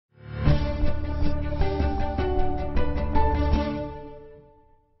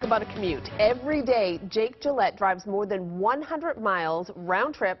about a commute. Every day, Jake Gillett drives more than 100 miles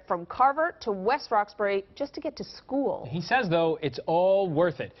round trip from Carver to West Roxbury just to get to school. He says, though, it's all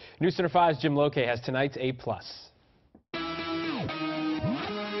worth it. News Center 5's Jim Loke has tonight's A+.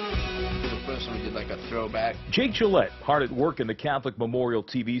 We did like a throwback. Jake Gillett hard at work in the Catholic Memorial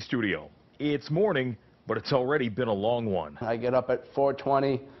TV studio. It's morning, but it's already been a long one. I get up at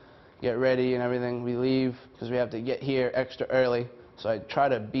 4:20, get ready and everything. We leave because we have to get here extra early. So I try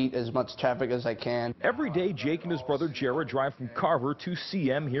to beat as much traffic as I can. Every day, Jake and his brother Jared drive from Carver to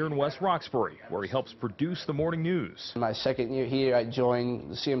CM here in West Roxbury, where he helps produce the morning news. My second year here, I joined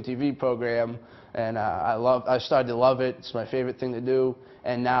the CMTV program, and I started to love it. It's my favorite thing to do,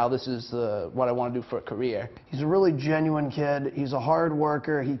 and now this is what I want to do for a career. He's a really genuine kid. He's a hard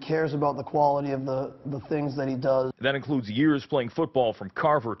worker. He cares about the quality of the things that he does. That includes years playing football from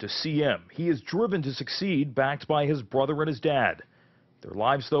Carver to CM. He is driven to succeed, backed by his brother and his dad. Their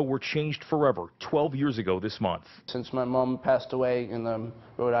lives, though, were changed forever 12 years ago this month. Since my mom passed away in the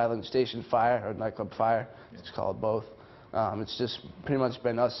Rhode Island Station fire, or nightclub fire, it's called both, it's just pretty much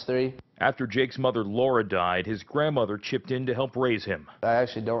been us three. After Jake's mother, Laura, died, his grandmother chipped in to help raise him. I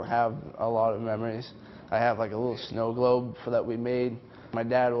actually don't have a lot of memories. I have like a little snow globe that we made. My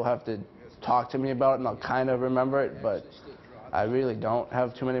dad will have to talk to me about it, and I'll kind of remember it, but I really don't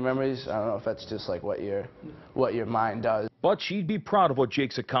have too many memories. I don't know if that's just like what your mind does. But she'd be proud of what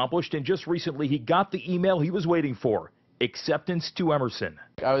Jake's accomplished, and just recently he got the email he was waiting for, acceptance to Emerson.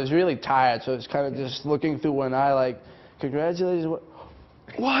 I was really tired, so I was kind of just looking through when I like, congratulations,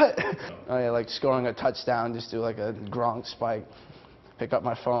 what? Oh yeah, like scoring a touchdown, just do like a Gronk spike. Pick up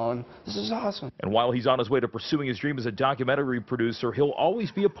my phone. This is awesome. And while he's on his way to pursuing his dream as a documentary producer, he'll always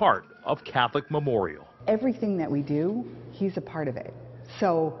be a part of Catholic Memorial. Everything that we do, he's a part of it.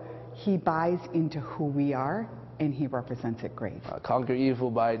 So he buys into who we are, and he represents it great. Conquer evil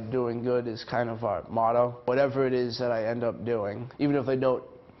by doing good is kind of our motto. Whatever it is that I end up doing, even if they don't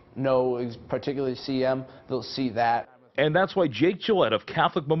know particularly CM, they'll see that. And that's why Jake Gillett of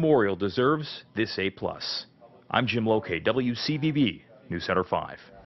Catholic Memorial deserves this A+. I'm Jim Loke, WCVB, News Center 5.